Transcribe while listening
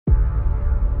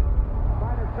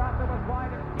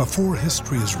Before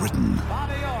history is written,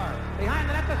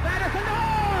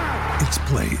 it's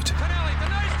played.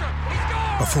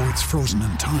 Before it's frozen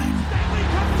in time,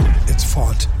 it's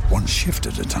fought one shift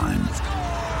at a time.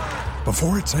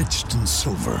 Before it's etched in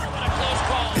silver,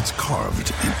 it's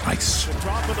carved in ice.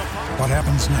 What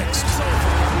happens next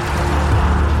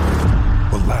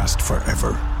will last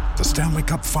forever. The Stanley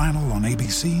Cup Final on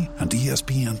ABC and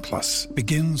ESPN Plus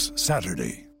begins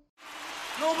Saturday.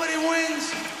 Nobody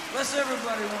wins unless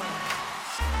everybody wins.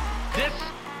 This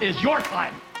is your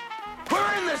time.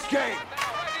 We're in this game.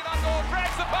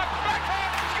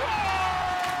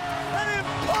 An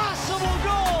impossible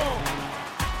goal.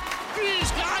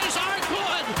 These guys are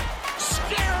good.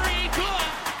 Scary good.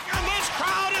 And this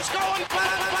crowd is going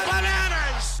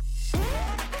bananas.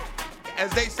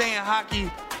 As they say in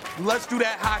hockey, let's do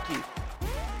that hockey.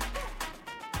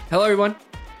 Hello, everyone.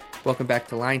 Welcome back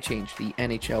to Line Change, the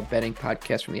NHL betting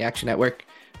podcast from the Action Network.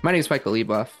 My name is Michael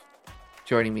Leboff.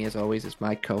 Joining me, as always, is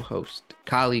my co-host,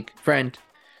 colleague, friend,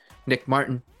 Nick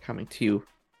Martin, coming to you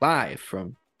live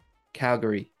from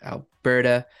Calgary,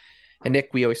 Alberta. And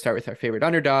Nick, we always start with our favorite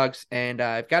underdogs, and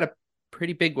I've got a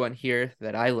pretty big one here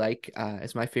that I like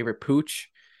as my favorite pooch.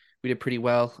 We did pretty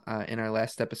well in our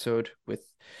last episode with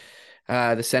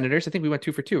the Senators. I think we went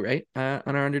 2 for 2, right, on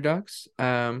our underdogs.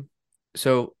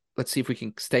 So let's see if we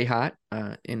can stay hot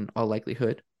in all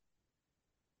likelihood.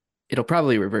 It'll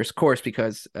probably reverse course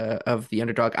because of the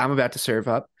underdog I'm about to serve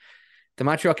up. The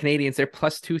Montreal Canadiens, they're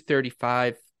plus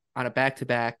 235 on a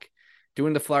back-to-back,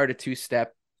 doing the Florida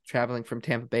two-step, traveling from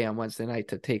Tampa Bay on Wednesday night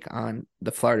to take on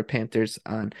the Florida Panthers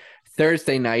on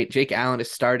Thursday night. Jake Allen is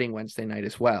starting Wednesday night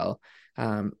as well.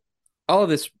 All of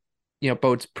this,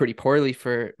 bodes pretty poorly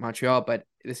for Montreal, but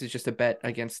this is just a bet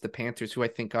against the Panthers, who I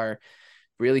think are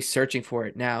really searching for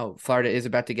it now. Florida is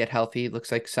about to get healthy. It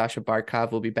looks like Sasha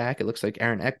Barkov will be back. It looks like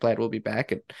Aaron Ekblad will be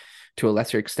back, and to a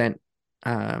lesser extent,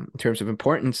 in terms of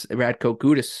importance, Radko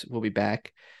Gudas will be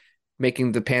back,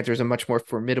 making the Panthers a much more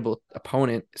formidable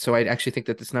opponent. So I actually think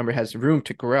that this number has room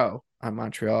to grow on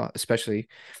Montreal, especially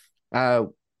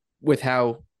with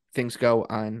how things go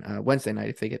on Wednesday night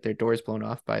if they get their doors blown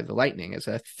off by the Lightning as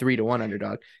a 3-1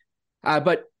 underdog.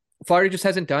 But Florida just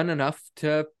hasn't done enough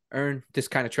to earn this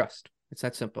kind of trust. It's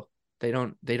that simple. They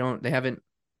haven't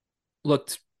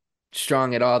looked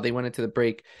strong at all. They went into the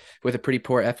break with a pretty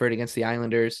poor effort against the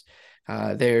Islanders.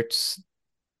 Their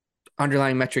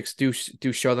underlying metrics do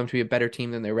show them to be a better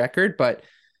team than their record, but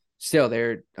still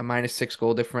they're a -6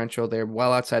 goal differential. They're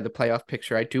well outside the playoff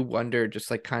picture. I do wonder just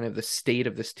like kind of the state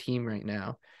of this team right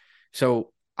now.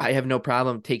 So I have no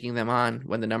problem taking them on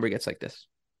when the number gets like this.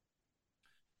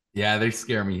 Yeah, they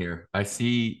scare me here. I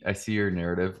see your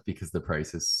narrative because the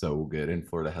price is so good and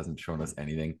Florida hasn't shown us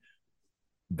anything.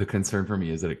 The concern for me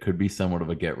is that it could be somewhat of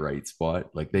a get right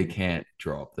spot. Like they can't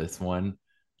drop this one.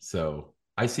 So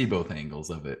I see both angles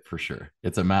of it for sure.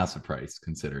 It's a massive price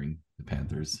considering the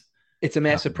Panthers. It's a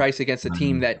massive price against a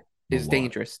team that is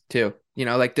dangerous too.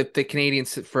 Like the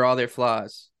Canadiens, for all their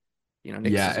flaws, Nick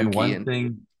Suzuki and one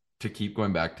thing to keep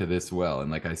going back to this and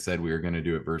like I said, we were going to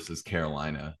do it versus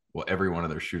Carolina. Well, every one of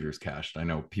their shooters cashed. I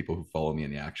know people who follow me in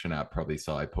the Action app probably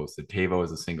saw I posted Tavo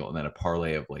as a single and then a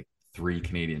parlay of like 3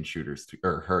 Canadian shooters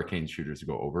or Hurricane shooters to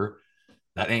go over.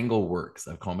 That angle works.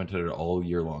 I've commented it all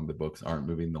year long. The books aren't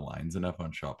moving the lines enough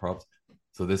on shot props.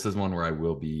 So this is one where I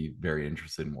will be very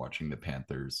interested in watching the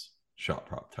Panthers shot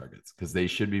prop targets because they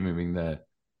should be moving the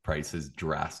prices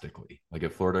drastically. Like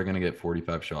if Florida are going to get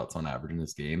 45 shots on average in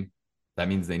this game, that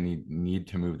means they need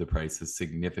to move the prices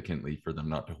significantly for them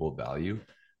not to hold value,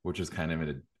 which is kind of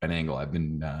an angle I've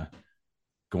been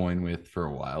going with for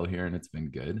a while here, and it's been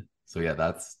good. So yeah,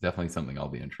 that's definitely something I'll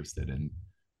be interested in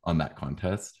on that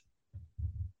contest.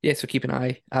 Yeah, so keep an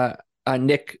eye on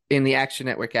Nick in the Action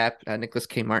Network app, Nicholas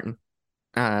K. Martin,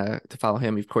 to follow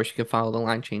him. Of course, you can follow the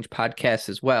Line Change podcast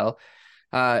as well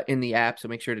in the app, so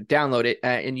make sure to download it.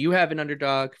 And you have an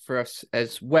underdog for us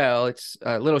as well. It's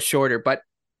a little shorter, but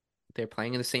they're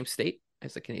playing in the same state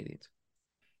as the Canadiens.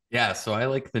 Yeah, so I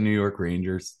like the New York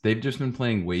Rangers. They've just been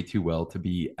playing way too well to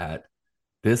be at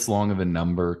this long of a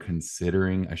number,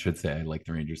 considering, I should say, I like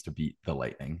the Rangers to beat the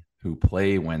Lightning, who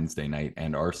play Wednesday night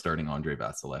and are starting Andrei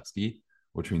Vasilevsky,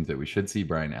 which means that we should see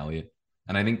Brian Elliott.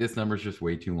 And I think this number is just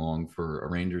way too long for a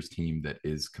Rangers team that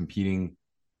is competing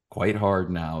quite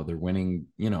hard now. They're winning,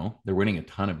 they're winning a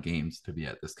ton of games to be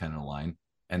at this kind of line.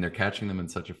 And they're catching them in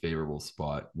such a favorable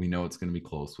spot. We know it's going to be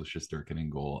close with Shesterkin in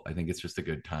goal. I think it's just a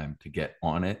good time to get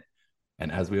on it.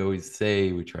 And as we always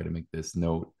say, we try to make this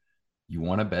note. You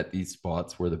want to bet these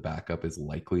spots where the backup is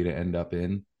likely to end up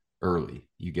in early.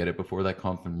 You get it before that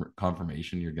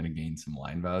confirmation, you're going to gain some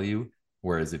line value.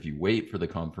 Whereas if you wait for the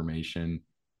confirmation,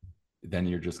 then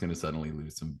you're just going to suddenly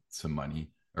lose some money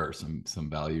or some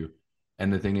value.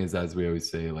 And the thing is, as we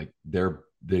always say, like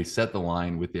they set the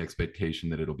line with the expectation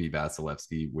that it'll be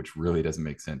Vasilevsky, which really doesn't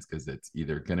make sense because it's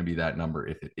either going to be that number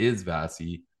if it is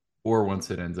Vasi, or once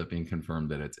it ends up being confirmed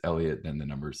that it's Elliott, then the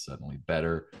number's suddenly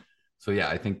better. So yeah,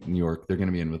 I think New York, they're going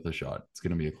to be in with a shot. It's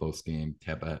going to be a close game.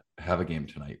 Tampa have a game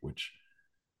tonight, which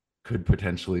could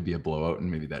potentially be a blowout,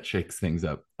 and maybe that shakes things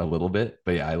up a little bit.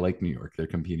 But yeah, I like New York. They're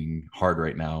competing hard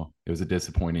right now. It was a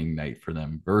disappointing night for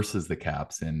them versus the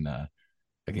Caps in a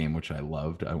game which I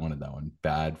loved. I wanted that one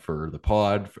bad for the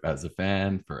pod, as a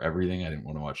fan, for everything. I didn't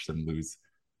want to watch them lose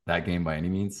that game by any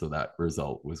means. So that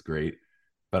result was great.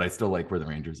 But I still like where the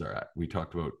Rangers are at. We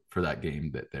talked about for that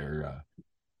game that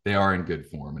they are in good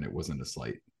form, and it wasn't a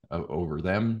slight over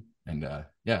them. And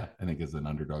yeah, I think as an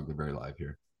underdog, they're very live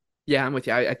here. Yeah, I'm with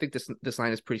you. I think this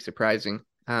line is pretty surprising,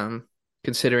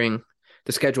 considering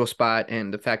the schedule spot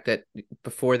and the fact that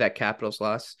before that Capitals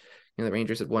loss, the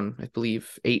Rangers had won, I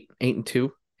believe,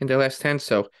 8-2 in their last 10.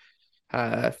 So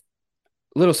a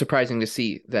little surprising to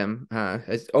see them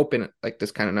as open like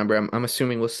this kind of number. I'm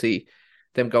assuming we'll see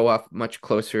them go off much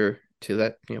closer to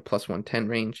that plus 110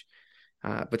 range.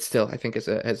 But still, I think as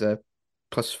a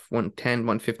plus 110,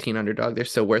 115 underdog, they're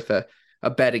still worth a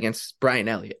bet against Brian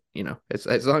Elliott,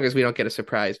 as long as we don't get a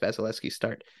surprise Vasilevsky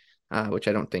start, which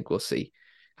I don't think we'll see.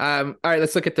 All right,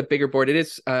 let's look at the bigger board. It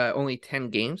is only 10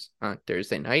 games on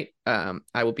Thursday night.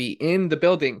 I will be in the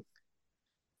building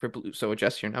for Blue, so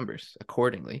adjust your numbers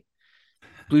accordingly.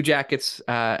 Blue Jackets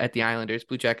at the Islanders.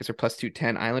 Blue Jackets are plus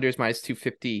 210. Islanders minus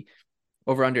 250.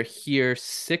 Over under here,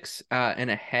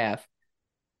 6.5.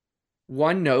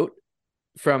 One note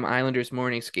from Islanders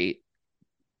morning skate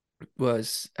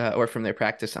was, or from their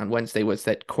practice on Wednesday, was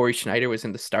that Corey Schneider was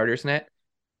in the starters net.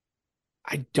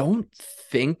 I don't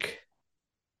think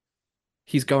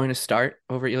he's going to start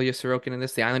over Ilya Sorokin in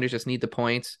this. The Islanders just need the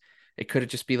points. It could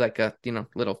just be like a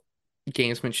little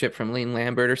gamesmanship from Lane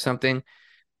Lambert or something.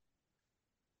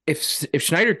 If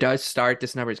Schneider does start,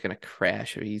 this number is going to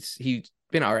crash. He's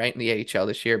been all right in the AHL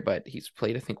this year, but he's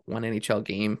played, I think, one NHL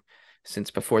game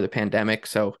since before the pandemic.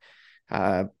 So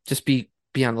just be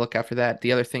on the lookout for that.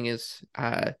 The other thing is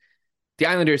the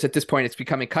Islanders at this point, it's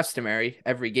becoming customary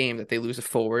every game that they lose a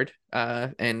forward,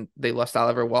 and they lost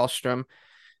Oliver Wahlstrom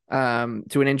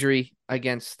to an injury in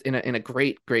a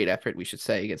great effort, we should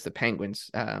say, against the Penguins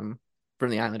from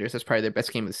the Islanders. That's probably their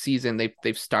best game of the season.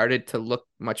 They've started to look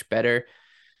much better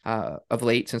of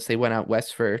late since they went out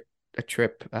west for a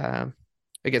trip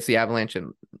against the Avalanche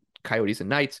and Coyotes and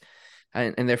Knights,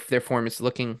 and their form is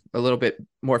looking a little bit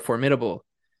more formidable,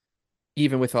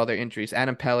 even with all their injuries.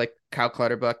 Adam Pelech, Kyle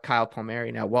Clutterbuck, Kyle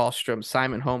Palmieri, now Wahlstrom,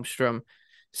 Simon Holmstrom,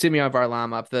 Semyon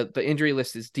Varlamov. The injury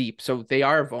list is deep, so they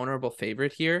are a vulnerable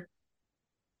favorite here.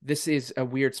 This is a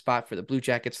weird spot for the Blue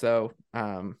Jackets, though.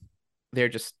 They're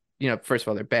just, first of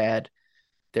all, they're bad.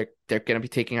 They're going to be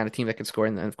taking on a team that can score,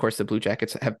 and then, of course, the Blue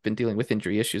Jackets have been dealing with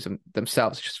injury issues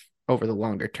themselves just over the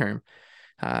longer term.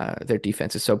 Their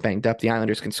defense is so banged up. The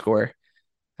Islanders can score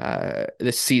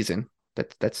this season.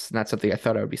 That's not something I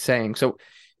thought I would be saying. So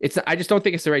I just don't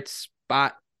think it's the right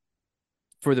spot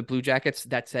for the Blue Jackets.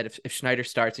 That said, if Schneider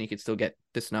starts and you can still get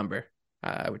this number,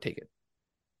 I would take it.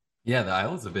 Yeah, the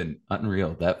Isles have been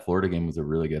unreal. That Florida game was a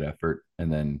really good effort.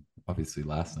 And then obviously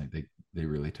last night, they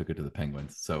really took it to the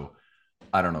Penguins. So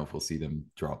I don't know if we'll see them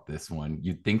drop this one.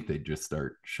 You'd think they'd just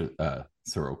start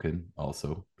Sorokin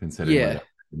also, considering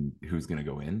who's going to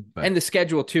go in. And the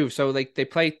schedule too. So they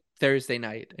play Thursday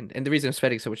night. And the reason I'm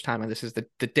spending so much time on this is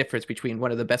the difference between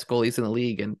one of the best goalies in the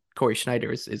league and Corey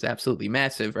Schneider is absolutely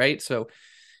massive, right? So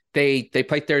they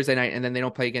play Thursday night, and then they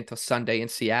don't play again until Sunday in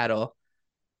Seattle.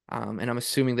 And I'm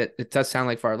assuming that it does sound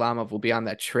like Varlamov will be on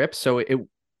that trip. So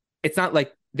it's not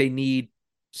like they're going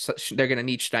to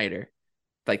need Schneider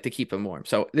to keep him warm.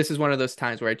 So this is one of those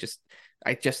times where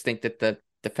I just think that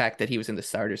the fact that he was in the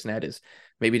starters net is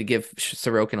maybe to give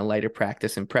Sorokin a lighter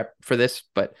practice and prep for this.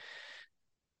 But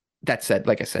that said,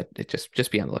 like I said, it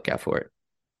just be on the lookout for it.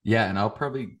 Yeah, and I'll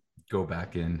probably go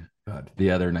back in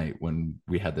the other night when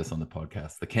we had this on the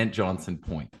podcast, the Kent Johnson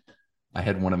point. I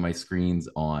had one of my screens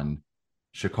on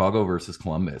Chicago versus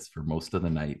Columbus for most of the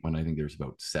night when I think there's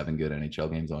about 7 good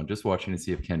NHL games on, just watching to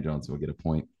see if Kent Johnson would get a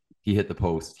point. He hit the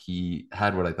post. He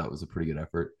had what I thought was a pretty good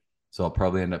effort. So I'll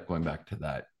probably end up going back to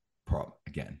that prop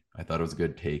again. I thought it was a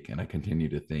good take, and I continue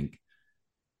to think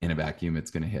in a vacuum,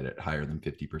 it's going to hit it higher than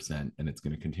 50%, and it's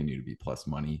going to continue to be plus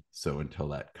money. So until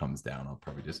that comes down, I'll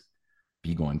probably just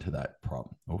be going to that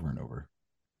prop over and over.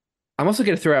 I'm also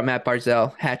going to throw out Matt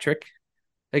Barzal hat trick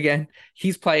again.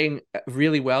 He's playing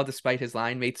really well despite his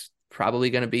line mates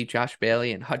probably going to be Josh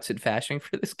Bailey and Hudson Fashing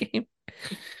for this game.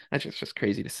 That's just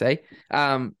crazy to say.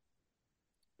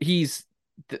 He's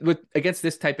against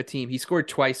this type of team. He scored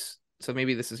twice, so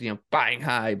maybe this is buying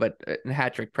high, but a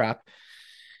hat trick prop.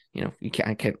 You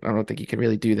can't. I don't think you can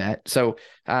really do that. So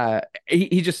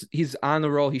he's on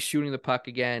the roll. He's shooting the puck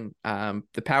again.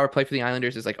 The power play for the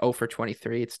Islanders is like 0 for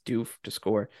 23. It's due to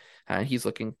score. He's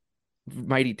looking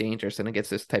mighty dangerous, and against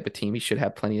this type of team, he should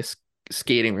have plenty of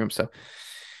skating room. So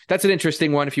that's an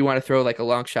interesting one if you want to throw like a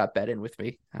long shot bet in with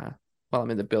me while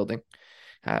I'm in the building.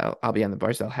 I'll be on the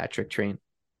Barzal hat trick train.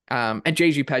 And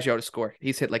JG Pageau to score.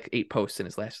 He's hit like 8 posts in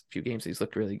his last few games. He's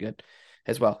looked really good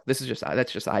as well. That's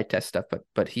just eye test stuff,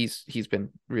 but he's been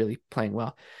really playing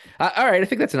well. All right, I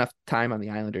think that's enough time on the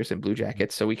Islanders and Blue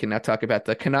Jackets, so we can now talk about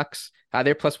the Canucks.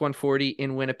 They're plus 140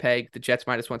 in Winnipeg. The Jets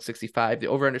minus 165. The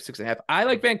over under 6.5. I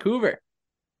like Vancouver.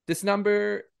 This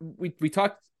number, we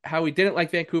talked how we didn't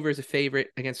like Vancouver as a favorite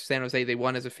against San Jose. They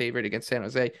won as a favorite against San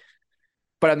Jose.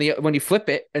 But when you flip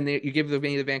it and you give the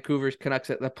Vancouver Canucks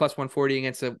at the plus 140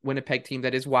 against a Winnipeg team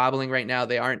that is wobbling right now,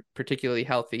 they aren't particularly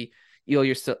healthy.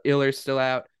 Iller's still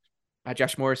out.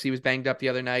 Josh Morrissey was banged up the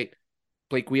other night.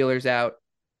 Blake Wheeler's out.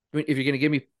 I mean, if you're going to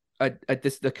give me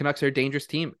the Canucks are a dangerous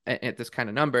team at this kind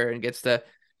of number and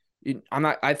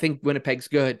I think Winnipeg's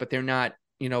good, but they're not,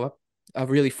 a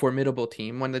really formidable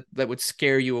team, one that would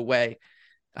scare you away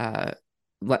at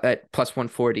plus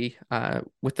 140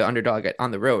 with the underdog on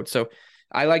the road. So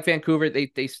I like Vancouver.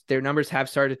 Their numbers have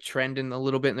started trending a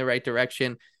little bit in the right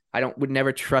direction. Would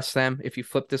never trust them if you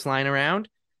flip this line around.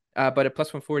 But at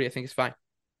plus 140, I think is fine.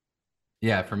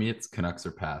 Yeah, for me, it's Canucks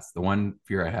or pass. The one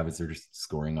fear I have is they're just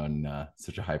scoring on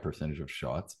such a high percentage of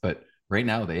shots. But right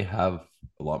now, they have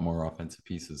a lot more offensive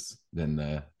pieces than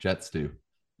the Jets do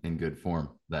in good form.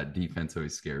 That defense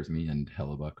always scares me, and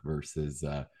Hellebuck versus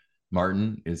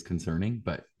Martin is concerning.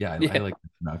 But yeah, I like the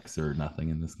Canucks or nothing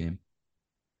in this game.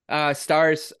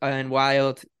 Stars and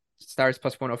Wild. Stars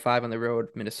plus 105 on the road.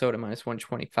 Minnesota minus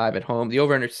 125 at home. The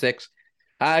over under 6.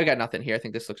 I've got nothing here. I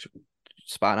think this looks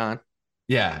spot on.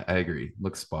 Yeah, I agree.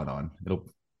 Looks spot on.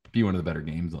 It'll be one of the better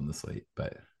games on the slate,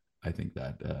 but I think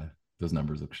that those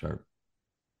numbers look sharp.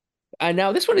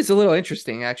 Now this one is a little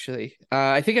interesting, actually.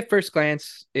 I think at first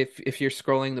glance, if you're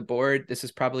scrolling the board, this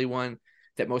is probably one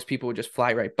that most people would just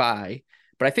fly right by.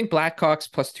 But I think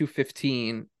Blackhawks plus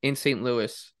 215 in St.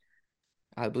 Louis,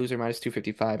 Blues are minus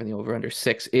 255, and the over under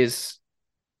 6 is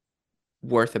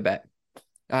worth a bet.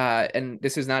 And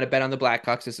this is not a bet on the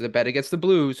Blackhawks. This is a bet against the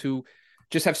Blues, who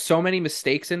just have so many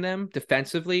mistakes in them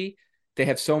defensively. They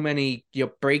have so many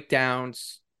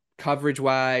breakdowns coverage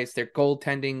wise. Their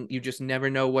goaltending, you just never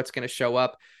know what's going to show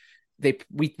up.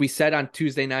 We said on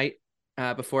Tuesday night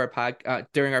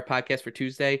during our podcast for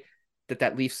Tuesday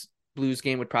that Leafs Blues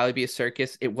game would probably be a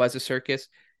circus. It was a circus,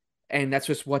 and that's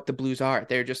just what the Blues are.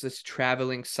 They're just this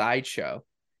traveling sideshow,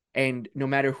 and no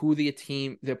matter who the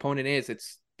opponent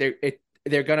is,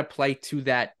 they're going to play to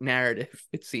that narrative,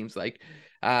 it seems like.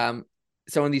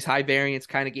 So in these high variance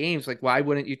kind of games, like, why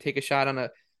wouldn't you take a shot on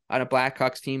a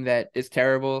Blackhawks team that is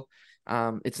terrible?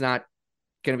 It's not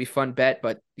going to be fun bet,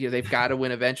 but they've got to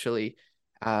win eventually.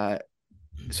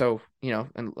 So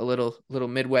and a little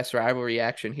Midwest rivalry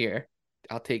action here.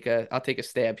 I'll take a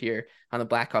stab here on the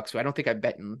Blackhawks. So I don't think I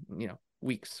bet in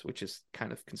weeks, which is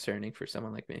kind of concerning for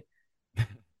someone like me.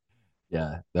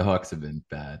 Yeah, the Hawks have been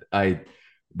bad.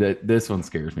 This one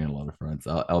scares me on a lot of fronts.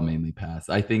 I'll mainly pass.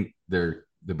 I think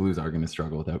the Blues are going to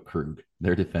struggle without Krug.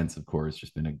 Their defensive core has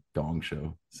just been a gong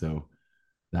show. So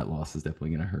that loss is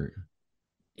definitely going to hurt.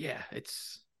 Yeah,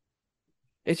 it's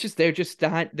just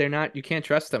they're not. You can't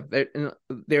trust them.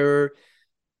 They're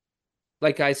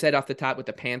like I said off the top with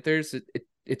the Panthers.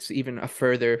 It's even a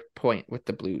further point with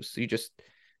the Blues.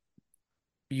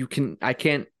 I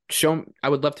can't show. I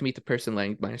would love to meet the person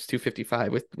laying minus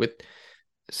 255 with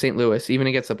St. Louis, even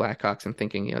against the Blackhawks. I'm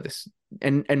thinking, this,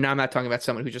 and I'm not talking about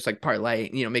someone who's just like parlay,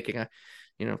 making a,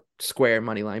 square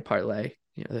money line parlay.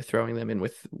 They're throwing them in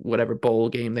with whatever bowl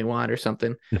game they want or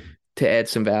something to add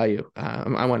some value.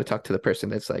 I want to talk to the person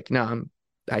that's like, no,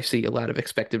 I see a lot of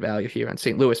expected value here on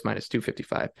St. Louis minus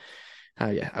 255.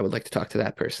 I would like to talk to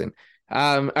that person.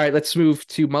 All right, let's move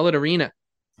to Mullet Arena.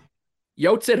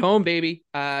 Yotes at home, baby.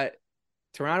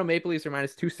 Toronto Maple Leafs are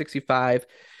minus 265.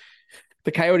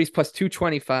 The Coyotes plus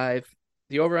 225.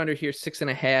 The over-under here,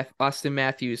 6.5. Austin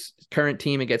Matthews' current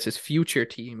team against his future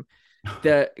team.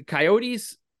 The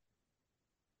Coyotes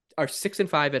are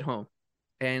 6-5 at home.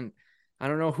 And I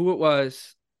don't know who it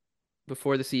was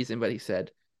before the season, but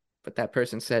that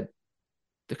person said,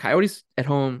 the Coyotes at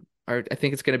home I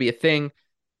think it's going to be a thing.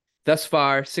 Thus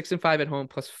far, 6-5 at home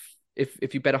plus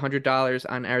if you bet $100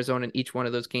 on Arizona in each one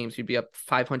of those games, you'd be up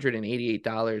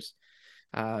 $588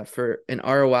 for an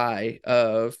ROI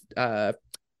of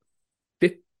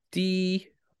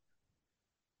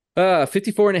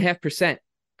 54.5%.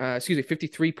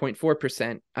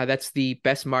 53.4%. That's the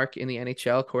best mark in the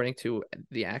NHL according to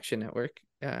the Action Network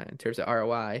in terms of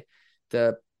ROI.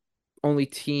 The only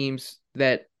team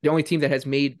that has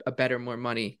made a bet or more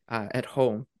money at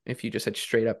home, if you just had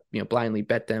straight up, blindly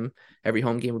bet them every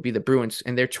home game, would be the Bruins,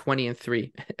 and they're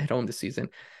 20-3 at home this season.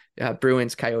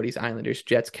 Bruins, Coyotes, Islanders,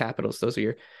 Jets, Capitals. Those are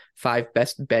your 5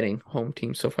 best betting home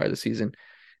teams so far this season.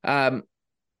 The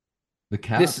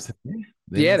Caps.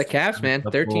 The Caps, man,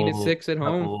 13-6 at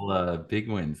home. Couple big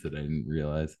wins that I didn't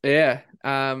realize. Yeah.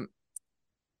 And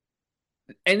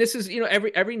this is,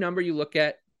 every number you look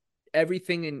at,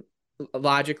 everything in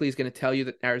logically is going to tell you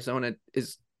that Arizona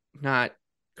is not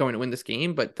going to win this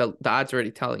game, but the odds are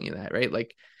already telling you that, right?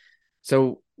 Like,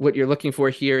 so what you're looking for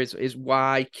here is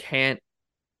why can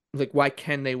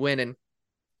they win? And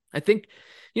I think,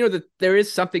 that there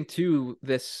is something to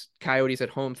this Coyotes at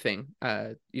home thing.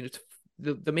 The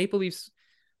Maple Leafs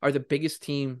are the biggest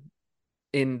team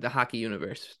in the hockey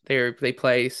universe.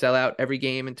 They sell out every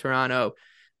game in Toronto.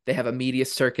 They have a media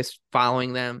circus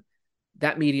following them.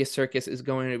 That media circus is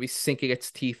going to be sinking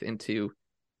its teeth into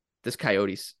this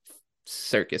Coyotes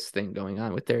circus thing going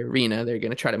on with their arena. They're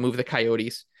going to try to move the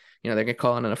Coyotes. They're going to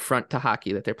call it an affront to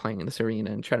hockey that they're playing in this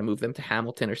arena and try to move them to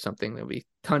Hamilton or something. There'll be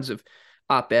tons of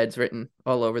op-eds written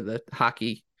all over the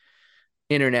hockey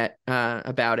internet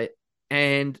about it.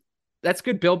 And that's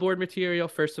good billboard material,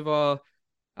 first of all.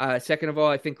 Second of all,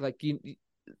 I think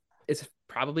it's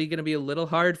probably going to be a little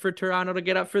hard for Toronto to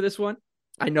get up for this one.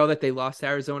 I know that they lost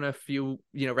Arizona a few,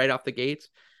 right off the gates,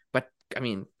 but I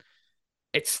mean,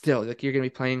 it's still like you're going to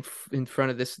be playing in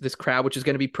front of this crowd, which is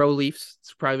going to be pro Leafs.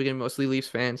 It's probably going to be mostly Leafs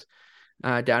fans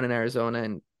down in Arizona.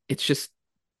 And it's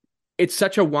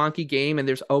such a wonky game. And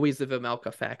there's always the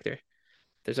Vejmelka factor.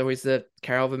 There's always the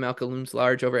Karel Vejmelka looms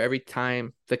large over every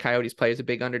time the Coyotes play as a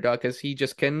big underdog because he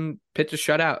just can pitch a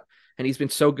shutout. And he's been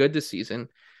so good this season.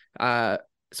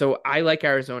 So I like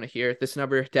Arizona here. This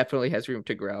number definitely has room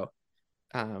to grow.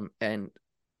 And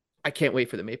I can't wait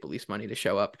for the Maple Leafs money to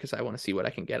show up because I want to see what I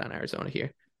can get on Arizona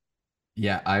here.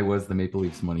 Yeah, I was the Maple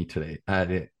Leafs money today.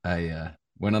 I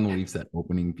went on the Leafs at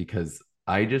opening because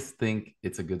I just think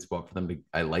it's a good spot for them to.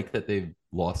 I like that they've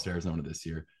lost Arizona this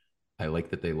year. I like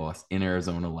that they lost in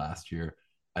Arizona last year.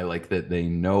 I like that they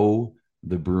know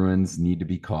the Bruins need to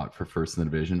be caught for first in the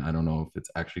division. I don't know if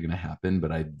it's actually going to happen,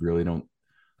 but I really don't.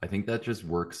 I think that just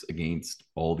works against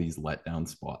all these letdown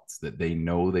spots that they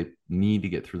know they need to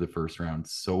get through the first round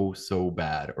so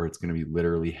bad, or it's going to be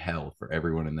literally hell for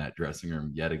everyone in that dressing room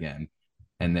yet again.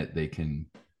 And that they can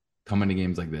come into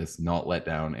games like this, not let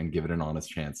down, and give it an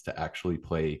honest chance to actually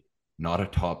play not a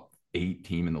top 8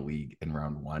 team in the league in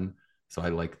round 1. So I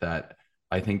like that.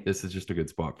 I think this is just a good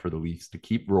spot for the Leafs to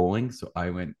keep rolling. So I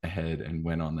went ahead and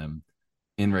went on them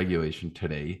in regulation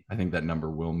today. I think that number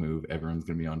will move. Everyone's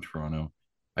going to be on Toronto.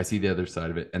 I see the other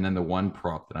side of it. And then the one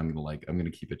prop that I'm going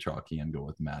to keep it chalky and go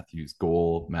with Matthews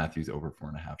goal. Matthews over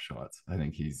 4.5 shots. I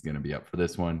think he's going to be up for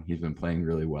this one. He's been playing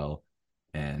really well.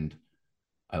 And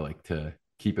I like to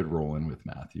keep it rolling with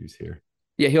Matthews here.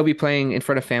 Yeah, he'll be playing in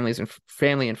front of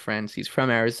family and friends. He's from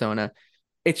Arizona.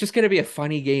 It's just going to be a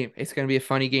funny game. It's going to be a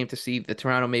funny game to see the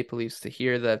Toronto Maple Leafs, to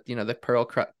hear the pearl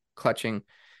clutching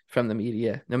from the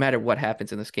media, no matter what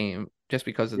happens in this game, just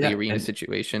because of the arena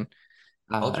situation.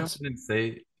 I'll jump in and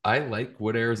say I like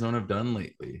what Arizona have done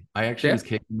lately. I actually was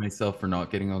kicking myself for not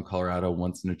getting on Colorado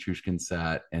once Nichushkin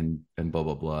sat and blah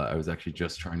blah blah. I was actually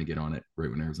just trying to get on it right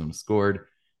when Arizona scored.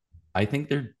 I think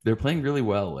they're playing really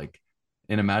well. Like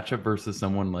in a matchup versus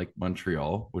someone like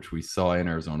Montreal, which we saw in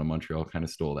Arizona, Montreal kind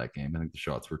of stole that game. I think the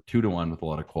shots were 2-1 with a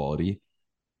lot of quality.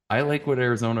 I like what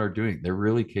Arizona are doing. They're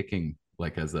really kicking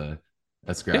like as a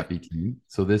scrappy team.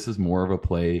 So this is more of a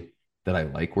play that I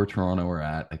like where Toronto are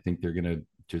at. I think they're going to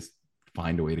just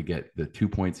find a way to get the 2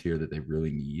 points here that they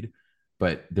really need.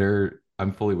 But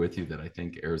I'm fully with you that I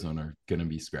think Arizona are going to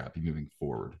be scrappy moving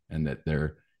forward, and that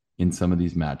they're in some of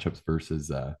these matchups versus,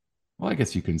 I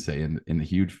guess you can say in the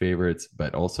huge favorites,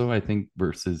 but also I think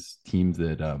versus teams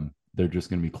that they're just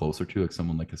going to be closer to, like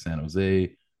someone like a San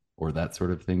Jose or that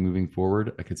sort of thing moving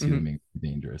forward. I could see them being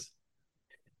dangerous.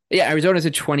 Yeah, Arizona's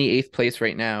in 28th place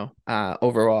right now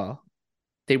overall.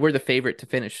 They were the favorite to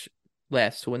finish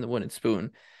last to win the Wooden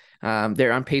Spoon.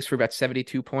 They're on pace for about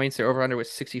 72 points. Their over-under was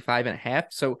 65.5.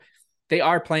 So they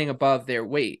are playing above their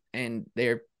weight, and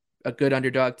they're a good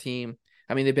underdog team.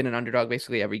 I mean, they've been an underdog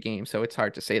basically every game, so it's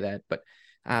hard to say that. But,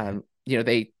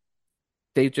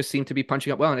 they just seem to be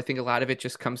punching up well. And I think a lot of it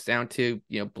just comes down to,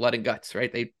 blood and guts,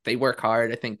 right? They work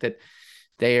hard. I think that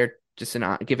they are just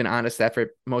give an honest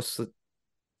effort most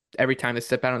every time they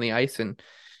step out on the ice. And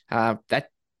that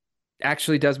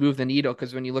actually does move the needle,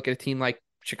 because when you look at a team like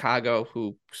Chicago,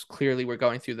 who clearly were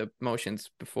going through the motions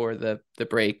before the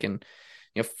break, and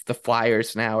the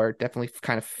Flyers now are definitely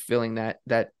kind of filling that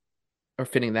or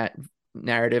fitting that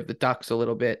narrative, the Ducks a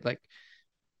little bit, like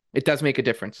it does make a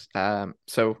difference.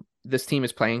 So this team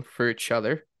is playing for each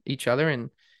other, and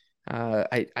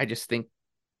I just think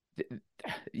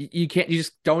you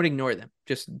just don't ignore them.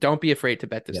 Just don't be afraid to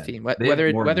bet this team, whether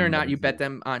or not you bet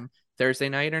them on Thursday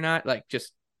night or not. Like,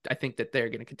 just I think that they're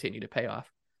going to continue to pay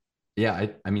off. Yeah,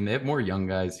 I mean, they have more young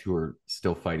guys who are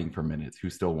still fighting for minutes, who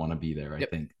still want to be there. Yep.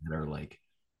 I think that are like,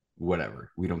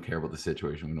 whatever. We don't care about the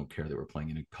situation. We don't care that we're playing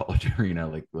in a college arena.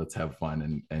 Like, let's have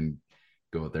fun and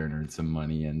go out there and earn some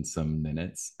money and some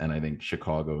minutes. And I think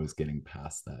Chicago is getting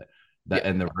past that. Yep.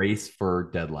 And the race for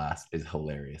dead last is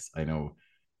hilarious. I know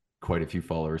quite a few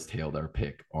followers tailed our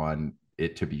pick on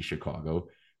it to be Chicago.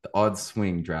 The odds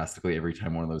swing drastically every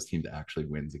time one of those teams actually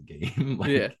wins a game.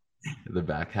 The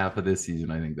back half of this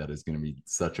season, I think that is going to be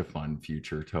such a fun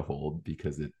future to hold,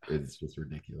 because it is just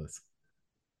ridiculous.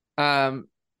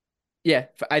 Yeah,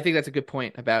 I think that's a good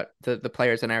point about the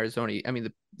players in Arizona. I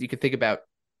mean, you could think about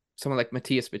someone like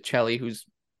Matthias Michelli, who's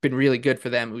been really good for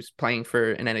them, who's playing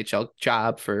for an NHL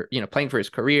job, for playing for his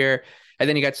career. And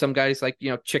then you got some guys like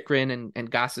Chikrin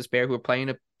and Gostisbehere, who are playing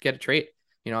to get a trade.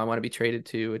 I want to be traded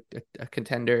to a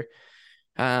contender.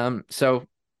 So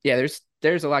yeah,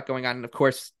 there's a lot going on, and of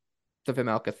course the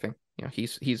Vejmelka thing.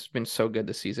 He's been so good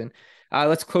this season.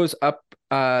 Let's close up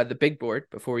the big board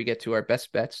before we get to our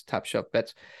best bets, top shelf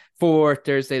bets for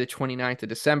Thursday, the 29th of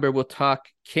December. We'll talk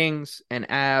Kings and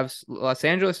Avs. Los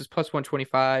Angeles is plus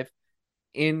 125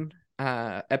 in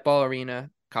at Ball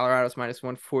Arena. Colorado's minus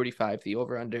 145. The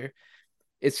over under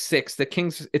is 6. The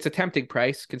Kings, it's a tempting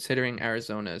price considering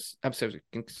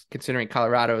considering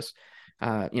Colorado's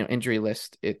injury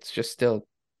list. It's just still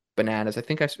bananas. I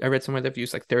think I read somewhere they've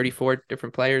used like 34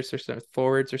 different players or some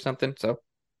forwards or something. So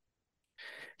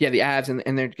yeah, the Avs,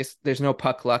 and there's no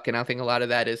puck luck, and I think a lot of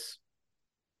that is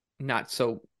not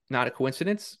a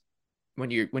coincidence when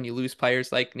you lose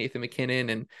players like Nathan McKinnon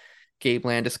and Gabe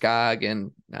Landeskog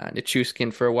and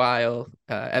Nichushkin for a while.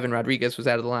 Evan Rodriguez was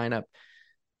out of the lineup.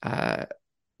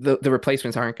 The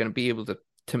replacements aren't going to be able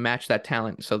to match that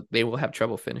talent, so they will have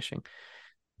trouble finishing.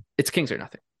 It's Kings or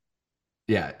nothing.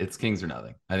 Yeah, it's Kings or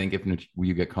nothing. I think if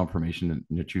you get confirmation that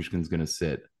Nichushkin's going to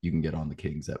sit, you can get on the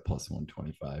Kings at plus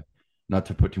 125. Not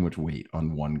to put too much weight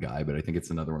on one guy, but I think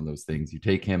it's another one of those things. You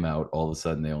take him out, all of a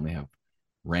sudden they only have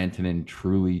Rantanen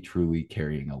truly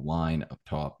carrying a line up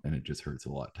top, and it just hurts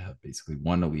a lot to have basically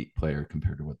one elite player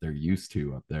compared to what they're used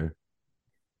to up there.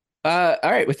 All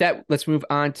right, with that, let's move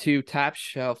on to top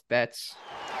shelf bets.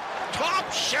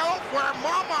 Top shelf where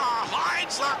mama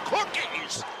hides the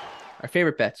cookies. Our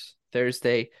favorite bets,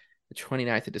 Thursday, the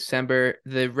 29th of December.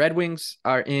 The Red Wings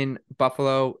are in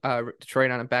Buffalo.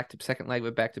 Detroit on a second leg of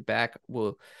a back-to-back.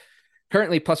 Will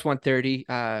currently plus 130.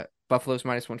 Buffalo's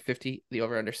minus 150. The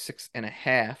over-under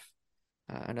 6.5.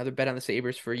 Another bet on the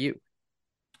Sabres for you.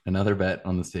 Another bet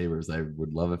on the Sabres. I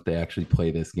would love if they actually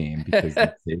play this game, because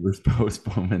the Sabres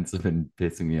postponements have been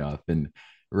pissing me off. And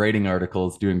writing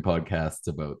articles, doing podcasts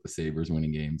about the Sabres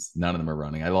winning games. None of them are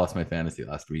running. I lost my fantasy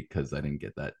last week because I didn't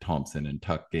get that Thompson and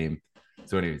Tuck game.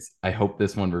 So anyways, I hope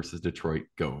this one versus Detroit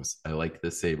goes. I like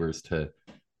the Sabres to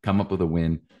come up with a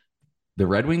win. The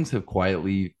Red Wings have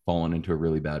quietly fallen into a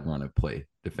really bad run of play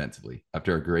defensively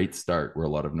after a great start where a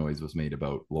lot of noise was made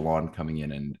about Lalonde coming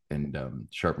in and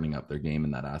sharpening up their game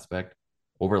in that aspect.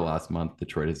 Over the last month,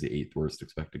 Detroit is the 8th worst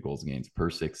expected goals against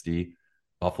per 60.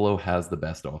 Buffalo has the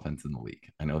best offense in the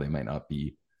league. I know they might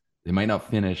not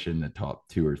finish in the top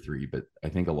 2 or 3, but I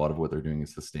think a lot of what they're doing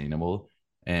is sustainable.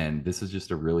 And this is just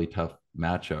a really tough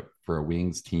matchup for a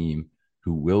Wings team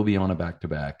who will be on a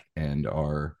back-to-back and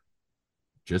are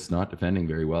just not defending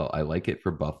very well. I like it for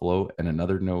Buffalo. And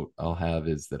another note I'll have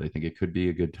is that I think it could be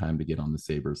a good time to get on the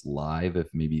Sabres live if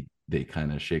maybe they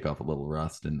kind of shake off a little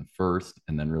rust in the first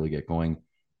and then really get going.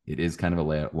 It is kind of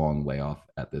a long layoff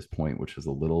at this point, which is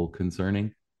a little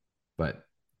concerning, but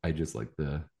I just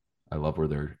I love where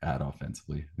they're at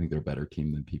offensively. I think they're a better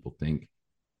team than people think.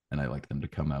 And I like them to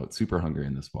come out super hungry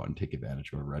in this spot and take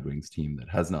advantage of a Red Wings team that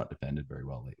has not defended very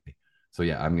well lately. So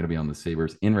yeah, I'm going to be on the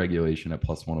Sabres in regulation at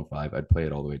plus 105. I'd play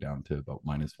it all the way down to about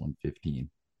minus 115.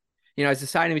 I was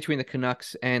deciding between the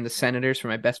Canucks and the Senators for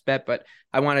my best bet, but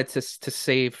I wanted to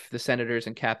save the Senators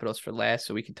and Capitals for last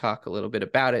so we can talk a little bit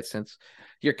about it, since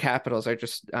your Capitals are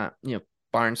just,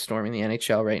 barnstorming the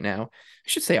NHL right now. I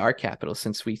should say our Capitals,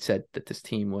 since we said that this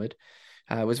team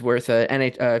was worth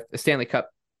a Stanley Cup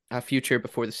future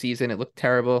before the season. It looked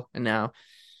terrible, and now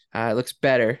it looks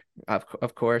better,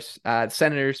 of course. The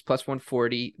Senators plus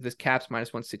 140, the Caps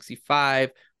minus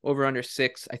 165, over under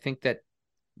 6. I think that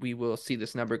we will see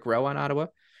this number grow on Ottawa,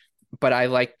 but I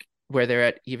like where they're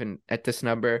at even at this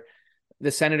number.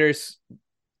 The Senators,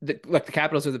 the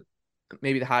Capitals are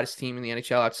maybe the hottest team in the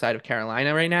NHL outside of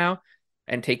Carolina right now,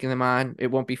 and taking them on, it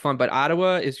won't be fun. But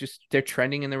Ottawa is they're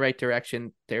trending in the right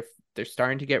direction. They're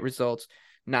starting to get results.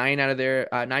 9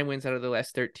 wins out of the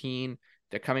last 13.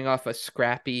 They're coming off a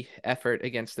scrappy effort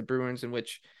against the Bruins, in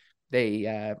which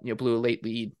they blew a late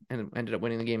lead and ended up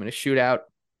winning the game in a shootout.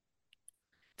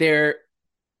 They're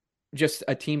just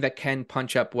a team that can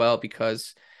punch up well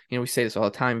because, we say this all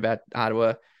the time about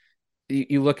Ottawa.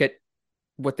 You look at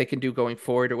what they can do going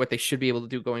forward, or what they should be able to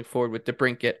do going forward with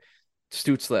DeBrincat,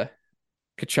 Stützle,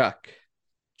 Kachuk,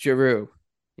 Giroux.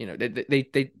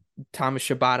 They Thomas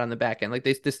Chabot on the back end. Like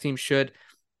this team should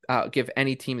give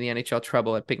any team in the NHL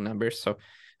trouble at big numbers. So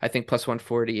I think plus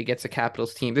 140 against the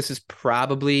Capitals team. This is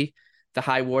probably the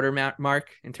high water mark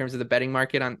in terms of the betting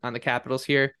market on the Capitals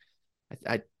here.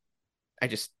 I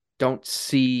just don't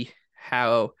see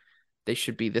how they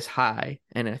should be this high.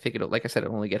 And I think like I said,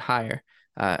 it'll only get higher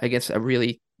against a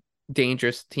really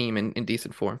dangerous team in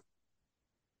decent form.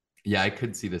 Yeah, I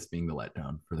could see this being the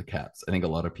letdown for the Caps. I think a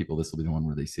lot of people, this will be the one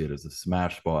where they see it as a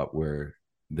smash spot where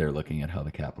they're looking at how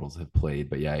the Capitals have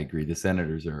played. But yeah, I agree. The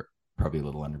Senators are probably a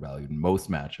little undervalued in most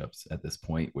matchups at this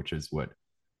point, which is what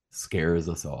scares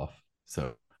us off.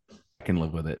 So I can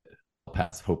live with it. I'll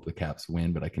hope the Caps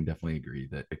win, but I can definitely agree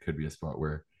that it could be a spot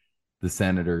where the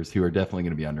Senators, who are definitely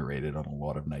going to be underrated on a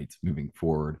lot of nights moving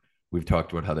forward. We've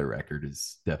talked about how their record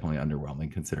is definitely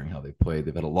underwhelming considering how they play.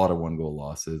 They've had a lot of 1-goal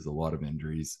losses, a lot of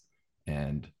injuries,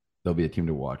 and they'll be a team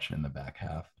to watch in the back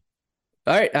half.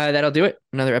 All right, that'll do it.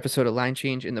 Another episode of Line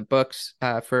Change in the books.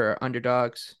 For our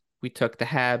underdogs, we took the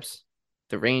Habs,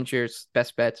 the Rangers,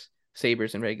 best bets,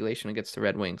 Sabres in regulation against the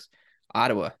Red Wings,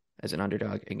 Ottawa as an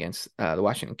underdog against the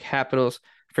Washington Capitals.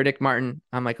 For Nick Martin,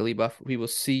 I'm Michael Leboff. We will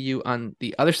see you on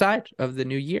the other side of the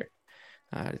new year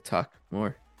to talk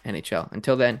more NHL.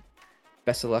 Until then,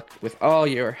 best of luck with all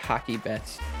your hockey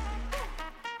bets.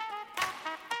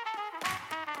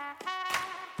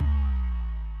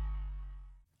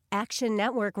 Action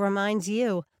Network reminds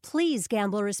you, please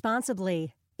gamble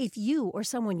responsibly. If you or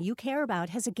someone you care about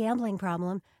has a gambling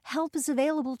problem, help is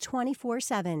available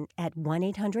 24/7 at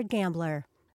 1-800-GAMBLER.